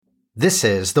This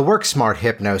is the Work Smart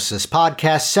Hypnosis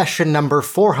podcast, session number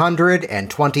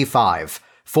 425.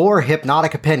 4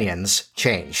 Hypnotic Opinions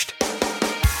Changed.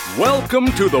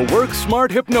 Welcome to the Work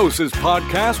Smart Hypnosis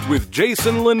podcast with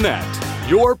Jason Linett,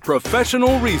 your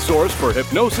professional resource for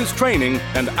hypnosis training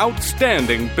and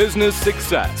outstanding business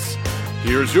success.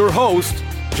 Here's your host,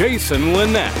 Jason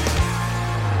Linett.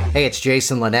 Hey, it's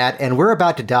Jason Linett, and we're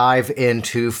about to dive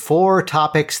into 4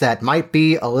 topics that might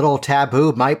be a little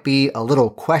taboo, might be a little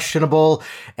questionable,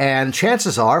 and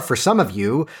chances are, for some of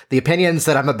you, the opinions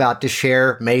that I'm about to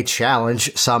share may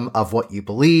challenge some of what you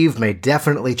believe, may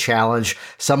definitely challenge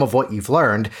some of what you've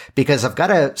learned, because I've got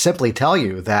to simply tell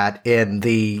you that in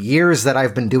the years that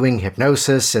I've been doing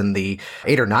hypnosis, in the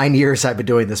 8 or 9 years I've been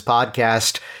doing this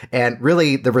podcast, and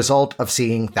really the result of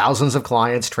seeing thousands of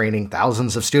clients, training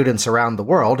thousands of students around the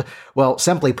world, well,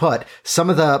 simply put, some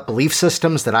of the belief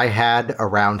systems that I had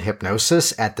around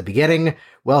hypnosis at the beginning,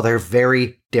 well, they're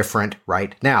very different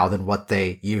right now than what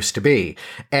they used to be.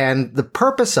 And the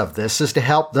purpose of this is to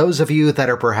help those of you that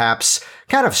are perhaps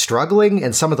kind of struggling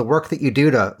in some of the work that you do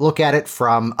to look at it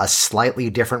from a slightly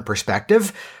different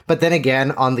perspective. But then again,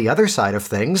 on the other side of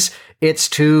things, it's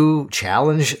to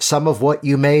challenge some of what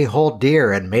you may hold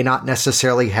dear and may not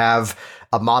necessarily have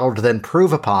a model to then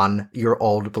prove upon your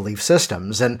old belief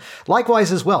systems. And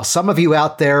likewise as well, some of you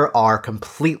out there are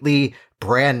completely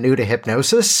brand new to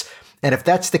hypnosis. And if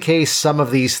that's the case, some of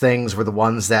these things were the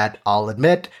ones that, I'll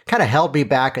admit, kind of held me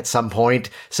back at some point.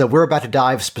 So we're about to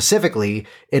dive specifically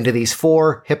into these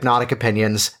 4 hypnotic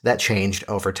opinions that changed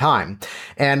over time.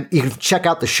 And you can check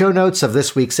out the show notes of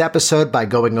this week's episode by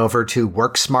going over to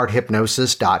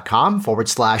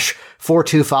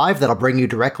worksmarthypnosis.com/425. That'll bring you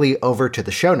directly over to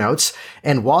the show notes.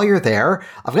 And while you're there,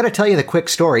 I'm going to tell you the quick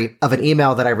story of an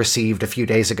email that I received a few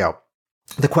days ago.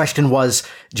 The question was,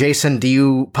 Jason, do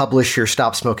you publish your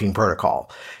stop smoking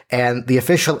protocol? And the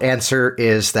official answer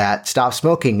is that stop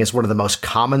smoking is one of the most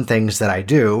common things that I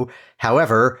do.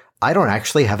 However, I don't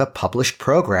actually have a published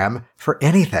program for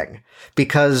anything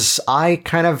because I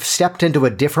kind of stepped into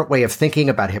a different way of thinking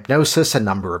about hypnosis a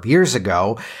number of years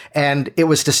ago. And it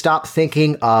was to stop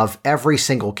thinking of every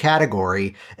single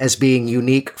category as being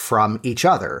unique from each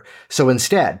other. So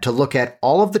instead, to look at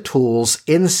all of the tools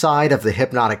inside of the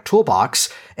hypnotic toolbox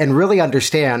and really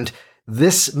understand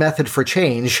this method for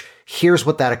change, here's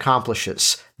what that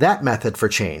accomplishes. That method for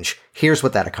change, here's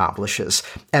what that accomplishes.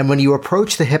 And when you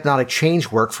approach the hypnotic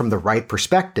change work from the right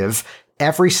perspective,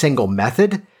 every single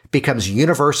method becomes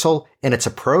universal in its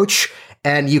approach,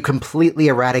 and you completely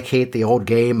eradicate the old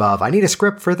game of, I need a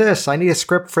script for this, I need a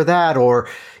script for that, or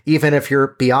even if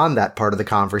you're beyond that part of the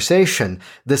conversation,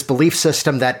 this belief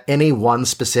system that any one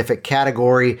specific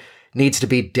category needs to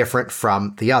be different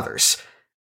from the others.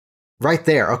 Right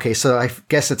there. Okay, so I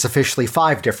guess it's officially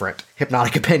 5 different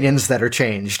hypnotic opinions that are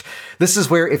changed. This is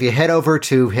where if you head over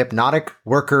to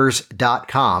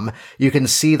hypnoticworkers.com, you can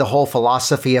see the whole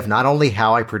philosophy of not only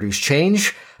how I produce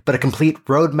change, but a complete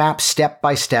roadmap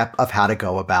step-by-step of how to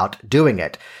go about doing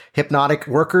it. Hypnotic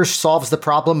Workers solves the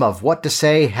problem of what to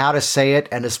say, how to say it,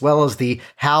 and as well as the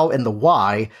how and the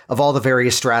why of all the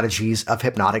various strategies of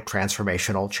hypnotic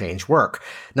transformational change work.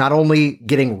 Not only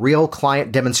getting real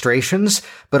client demonstrations,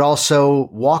 but also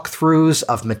walkthroughs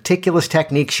of meticulous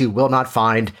techniques you will not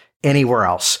find anywhere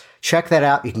else. Check that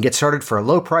out. You can get started for a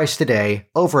low price today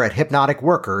over at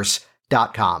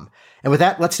hypnoticworkers.com. And with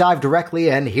that, let's dive directly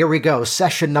in. Here we go.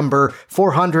 Session number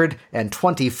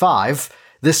 425.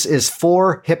 This is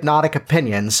 4 hypnotic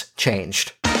opinions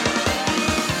changed.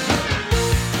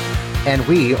 And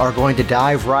we are going to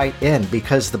dive right in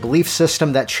because the belief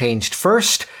system that changed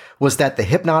first was that the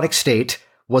hypnotic state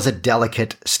was a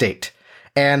delicate state.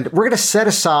 And we're going to set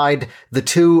aside the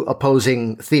 2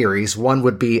 opposing theories. One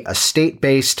would be a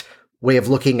state-based way of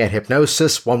looking at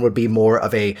hypnosis. One would be more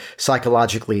of a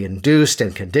psychologically induced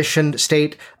and conditioned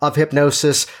state of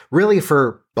hypnosis. Really,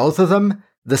 for both of them,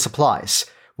 this applies,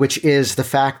 which is the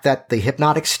fact that the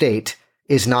hypnotic state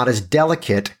is not as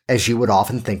delicate as you would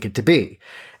often think it to be.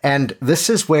 And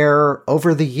this is where,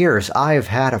 over the years, I've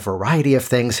had a variety of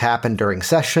things happen during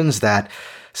sessions that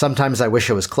sometimes I wish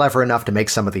I was clever enough to make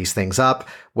some of these things up,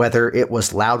 whether it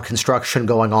was loud construction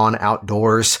going on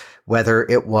outdoors, whether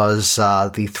it was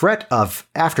the threat of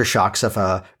aftershocks of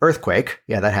a earthquake.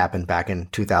 Yeah, that happened back in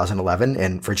 2011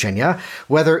 in Virginia.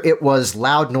 Whether it was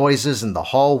loud noises in the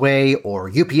hallway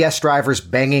or UPS drivers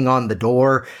banging on the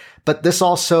door. But this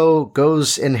also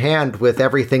goes in hand with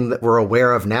everything that we're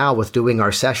aware of now with doing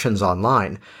our sessions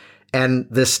online. And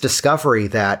this discovery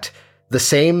that the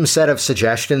same set of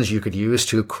suggestions you could use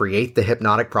to create the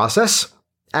hypnotic process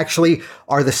actually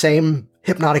are the same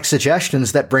hypnotic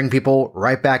suggestions that bring people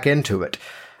right back into it.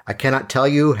 I cannot tell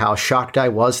you how shocked I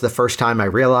was the first time I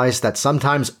realized that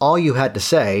sometimes all you had to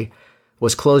say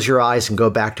was close your eyes and go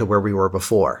back to where we were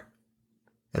before.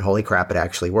 And holy crap, it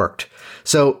actually worked.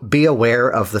 So be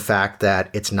aware of the fact that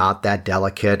it's not that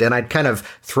delicate. And I'd kind of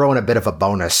throw in a bit of a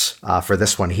bonus for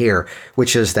this one here,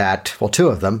 which is that, well, two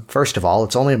of them. First of all,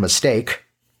 it's only a mistake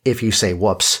if you say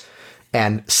whoops.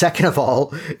 And second of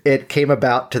all, it came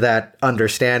about to that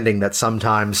understanding that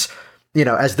sometimes,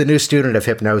 as the new student of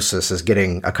hypnosis is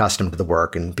getting accustomed to the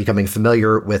work and becoming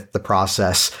familiar with the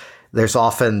process, there's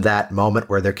often that moment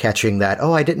where they're catching that,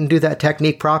 oh, I didn't do that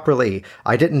technique properly.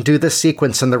 I didn't do this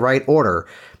sequence in the right order.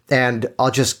 And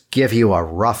I'll just give you a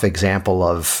rough example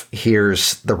of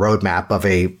here's the roadmap of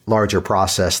a larger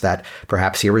process that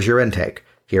perhaps here was your intake.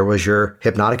 Here was your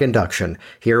hypnotic induction.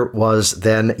 Here was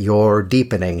then your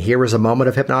deepening. Here was a moment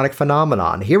of hypnotic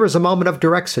phenomenon. Here was a moment of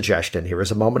direct suggestion. Here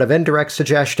was a moment of indirect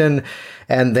suggestion.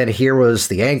 And then here was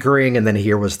the anchoring. And then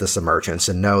here was this emergence.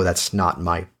 And no, that's not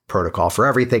my protocol for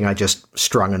everything. I just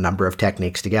strung a number of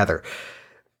techniques together.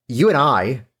 You and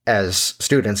I, as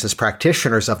students, as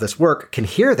practitioners of this work, can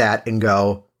hear that and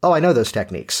go, oh, I know those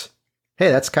techniques.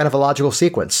 Hey, that's kind of a logical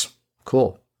sequence.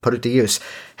 Cool. Put it to use.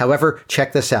 However,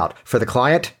 check this out. For the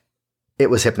client, it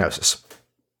was hypnosis.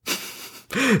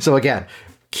 So again,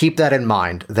 keep that in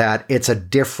mind, that it's a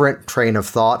different train of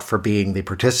thought for being the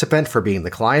participant, for being the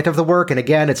client of the work. And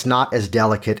again, it's not as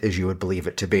delicate as you would believe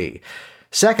it to be.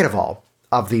 Second of all,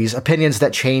 of these opinions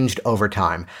that changed over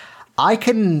time, I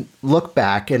can look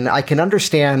back and I can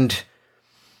understand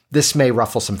this may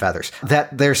ruffle some feathers,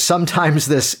 that there's sometimes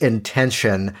this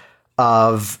intention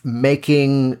of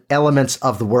making elements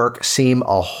of the work seem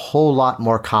a whole lot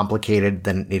more complicated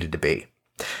than it needed to be.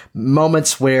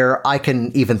 Moments where I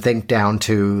can even think down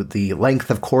to the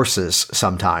length of courses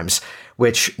sometimes,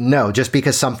 which, no, just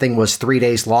because something was 3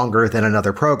 days longer than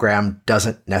another program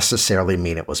doesn't necessarily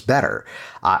mean it was better.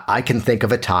 I can think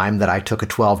of a time that I took a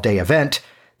 12-day event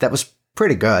that was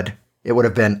pretty good. It would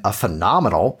have been a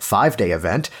phenomenal 5-day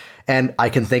event. And I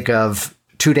can think of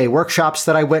 2-day workshops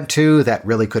that I went to that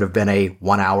really could have been a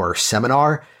 1-hour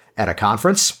seminar at a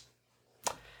conference.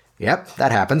 Yep,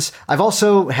 that happens. I've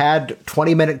also had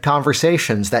 20-minute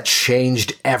conversations that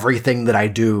changed everything that I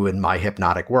do in my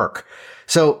hypnotic work.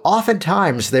 So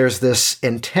oftentimes there's this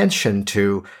intention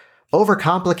to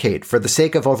overcomplicate for the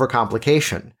sake of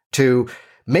overcomplication, to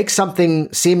make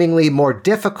something seemingly more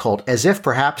difficult as if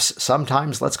perhaps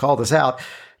sometimes, let's call this out,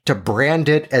 to brand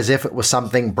it as if it was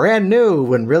something brand new,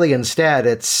 when really instead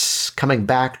it's coming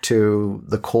back to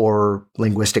the core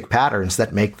linguistic patterns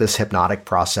that make this hypnotic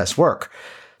process work.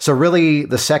 So really,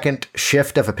 the second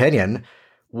shift of opinion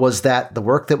was that the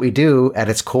work that we do at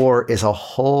its core is a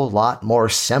whole lot more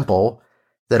simple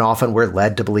than often we're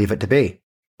led to believe it to be.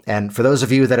 And for those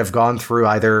of you that have gone through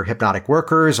either Hypnotic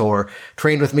Workers or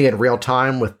trained with me in real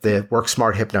time with the Work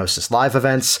Smart Hypnosis live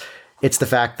events, it's the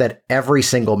fact that every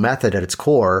single method at its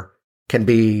core can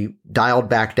be dialed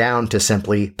back down to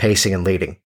simply pacing and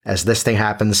leading. As this thing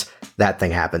happens, that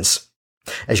thing happens.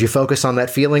 As you focus on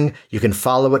that feeling, you can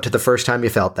follow it to the first time you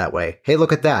felt that way. Hey,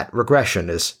 look at that. Regression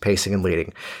is pacing and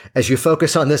leading. As you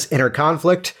focus on this inner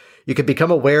conflict, you can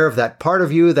become aware of that part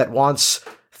of you that wants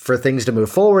for things to move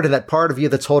forward and that part of you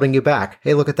that's holding you back.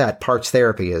 Hey, look at that. Parts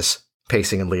therapy is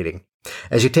pacing and leading.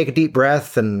 As you take a deep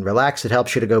breath and relax, it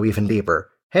helps you to go even deeper.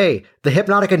 Hey, the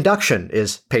hypnotic induction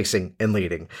is pacing and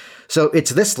leading. So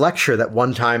it's this lecture that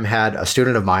one time had a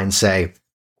student of mine say,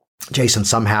 Jason,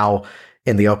 somehow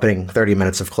in the opening 30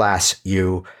 minutes of class,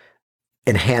 you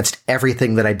enhanced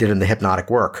everything that I did in the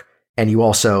hypnotic work. And you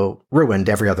also ruined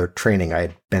every other training I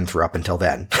had been through up until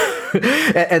then.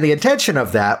 And the intention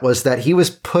of that was that he was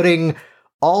putting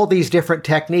all these different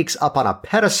techniques up on a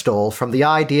pedestal from the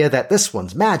idea that this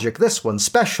one's magic, this one's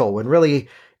special, when really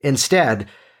instead,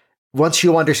 once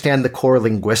you understand the core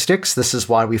linguistics, this is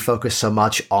why we focus so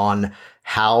much on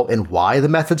how and why the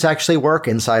methods actually work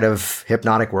inside of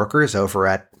Hypnotic Workers over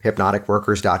at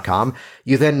hypnoticworkers.com.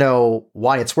 You then know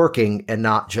why it's working and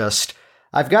not just,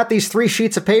 I've got these 3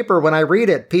 sheets of paper. When I read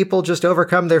it, people just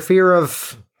overcome their fear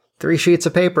of 3 sheets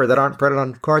of paper that aren't printed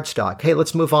on cardstock. Hey,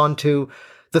 let's move on to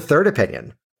the third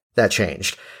opinion that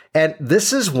changed. And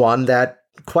this is one that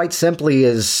quite simply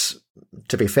is,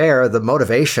 to be fair, the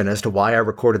motivation as to why I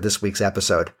recorded this week's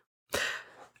episode.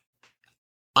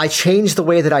 I changed the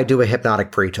way that I do a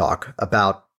hypnotic pre-talk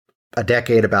about a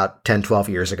decade, about 10, 12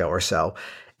 years ago or so.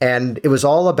 And it was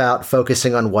all about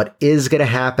focusing on what is going to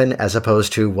happen as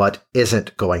opposed to what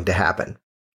isn't going to happen.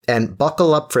 And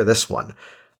buckle up for this one.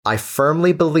 I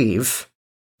firmly believe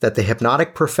that the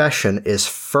hypnotic profession is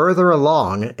further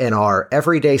along in our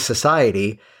everyday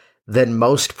society than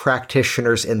most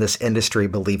practitioners in this industry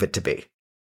believe it to be.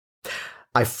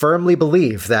 I firmly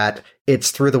believe that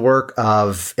it's through the work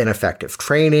of ineffective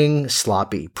training,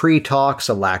 sloppy pre-talks,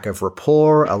 a lack of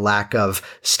rapport, a lack of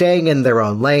staying in their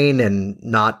own lane and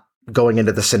not going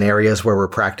into the scenarios where we're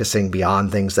practicing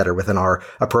beyond things that are within our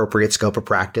appropriate scope of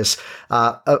practice,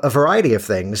 a variety of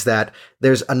things that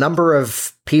there's a number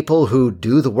of people who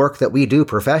do the work that we do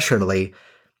professionally,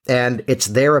 and it's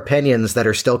their opinions that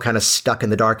are still kind of stuck in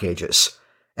the dark ages.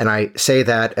 And I say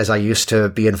that as I used to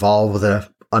be involved with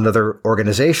another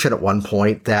organization at one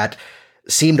point that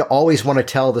seemed to always want to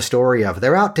tell the story of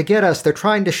they're out to get us, they're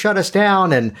trying to shut us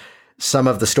down, and some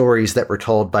of the stories that were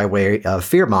told by way of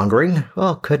fear-mongering,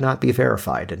 well, could not be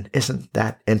verified. And isn't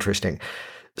that interesting?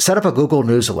 Set up a Google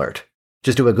News alert.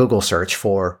 Just do a Google search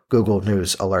for Google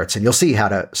News alerts, and you'll see how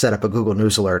to set up a Google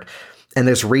News alert. And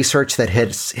there's research that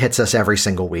hits us every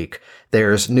single week.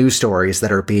 There's news stories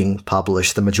that are being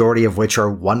published, the majority of which are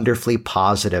wonderfully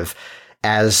positive.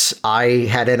 As I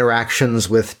had interactions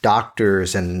with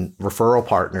doctors and referral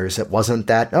partners, it wasn't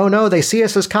that, oh no, they see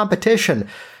us as competition.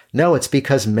 No, it's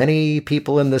because many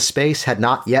people in this space had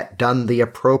not yet done the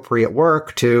appropriate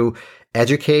work to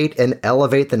educate and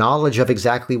elevate the knowledge of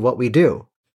exactly what we do.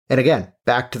 And again,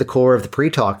 back to the core of the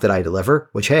pre-talk that I deliver,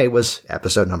 which, hey, was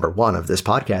episode number 1 of this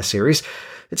podcast series.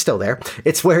 It's still there.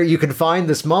 It's where you can find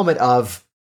this moment of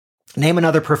name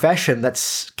another profession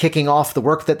that's kicking off the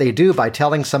work that they do by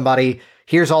telling somebody,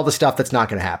 here's all the stuff that's not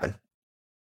going to happen.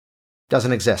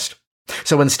 Doesn't exist.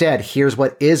 So instead, here's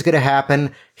what is going to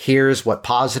happen. Here's what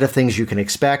positive things you can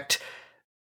expect.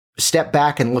 Step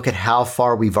back and look at how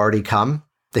far we've already come.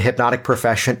 The hypnotic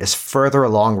profession is further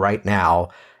along right now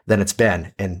than it's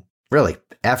been in really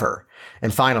ever.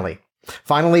 And finally,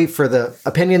 for the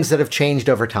opinions that have changed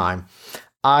over time,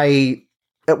 I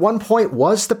at one point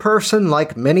was the person,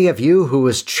 like many of you, who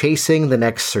was chasing the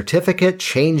next certificate,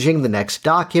 changing the next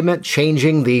document,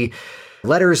 changing the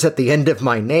letters at the end of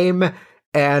my name,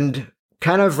 and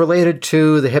kind of related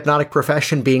to the hypnotic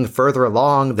profession being further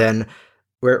along than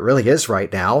where it really is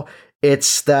right now.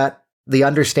 It's that the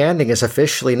understanding is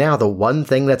officially now the one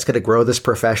thing that's going to grow this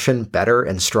profession better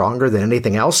and stronger than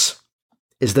anything else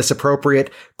is this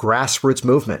appropriate grassroots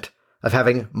movement of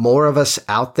having more of us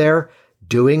out there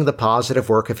doing the positive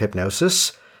work of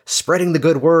hypnosis, spreading the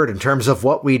good word in terms of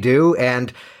what we do.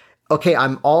 And okay,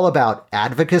 I'm all about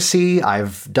advocacy.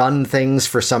 I've done things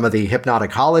for some of the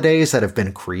hypnotic holidays that have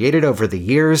been created over the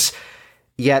years.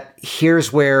 Yet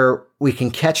here's where we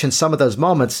can catch in some of those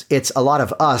moments. It's a lot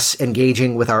of us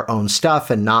engaging with our own stuff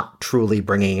and not truly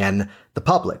bringing in the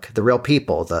public, the real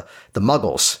people, the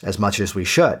muggles as much as we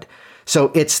should.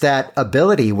 So it's that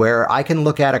ability where I can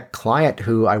look at a client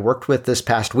who I worked with this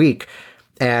past week,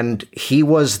 and he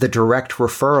was the direct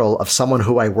referral of someone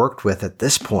who I worked with at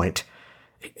this point.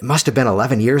 It must have been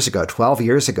 11 years ago, 12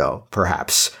 years ago,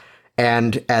 perhaps.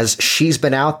 And as she's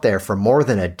been out there for more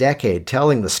than a decade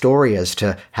telling the story as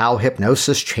to how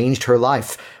hypnosis changed her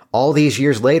life, all these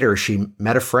years later, she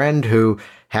met a friend who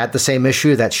had the same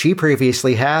issue that she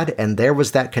previously had, and there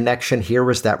was that connection. Here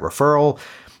was that referral.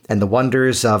 And the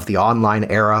wonders of the online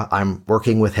era. I'm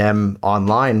working with him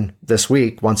online this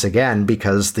week, once again,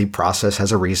 because the process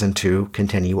has a reason to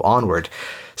continue onward.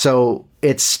 So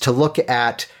it's to look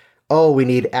at, oh, we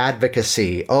need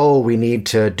advocacy. Oh, we need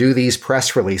to do these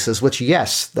press releases, which,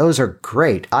 yes, those are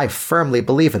great. I firmly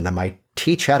believe in them. I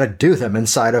teach how to do them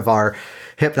inside of our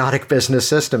Hypnotic Business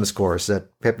Systems course at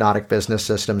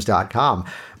hypnoticbusinesssystems.com.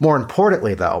 More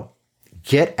importantly, though,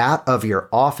 get out of your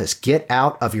office, get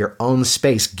out of your own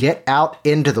space, get out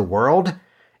into the world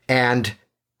and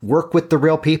work with the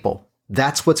real people.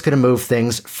 That's what's going to move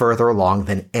things further along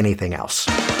than anything else.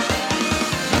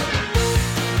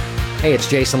 Hey, it's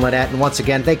Jason Linett, and once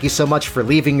again, thank you so much for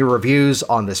leaving your reviews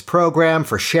on this program,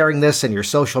 for sharing this in your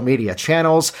social media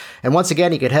channels. And once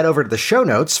again, you can head over to the show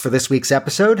notes for this week's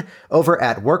episode over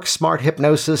at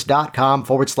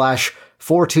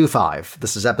worksmarthypnosis.com/425.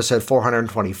 This is episode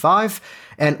 425.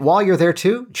 And while you're there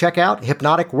too, check out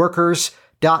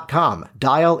hypnoticworkers.com.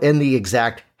 Dial in the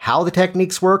exact how the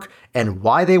techniques work and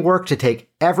why they work to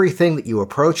take everything that you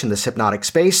approach in this hypnotic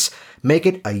space, make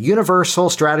it a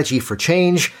universal strategy for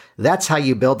change. That's how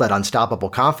you build that unstoppable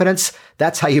confidence.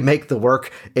 That's how you make the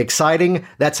work exciting.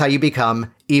 That's how you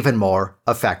become even more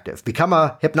effective. Become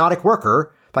a hypnotic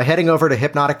worker by heading over to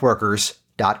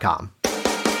hypnoticworkers.com.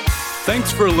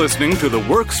 Thanks for listening to the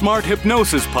Work Smart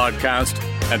Hypnosis podcast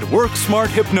at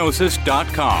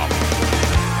WorkSmartHypnosis.com.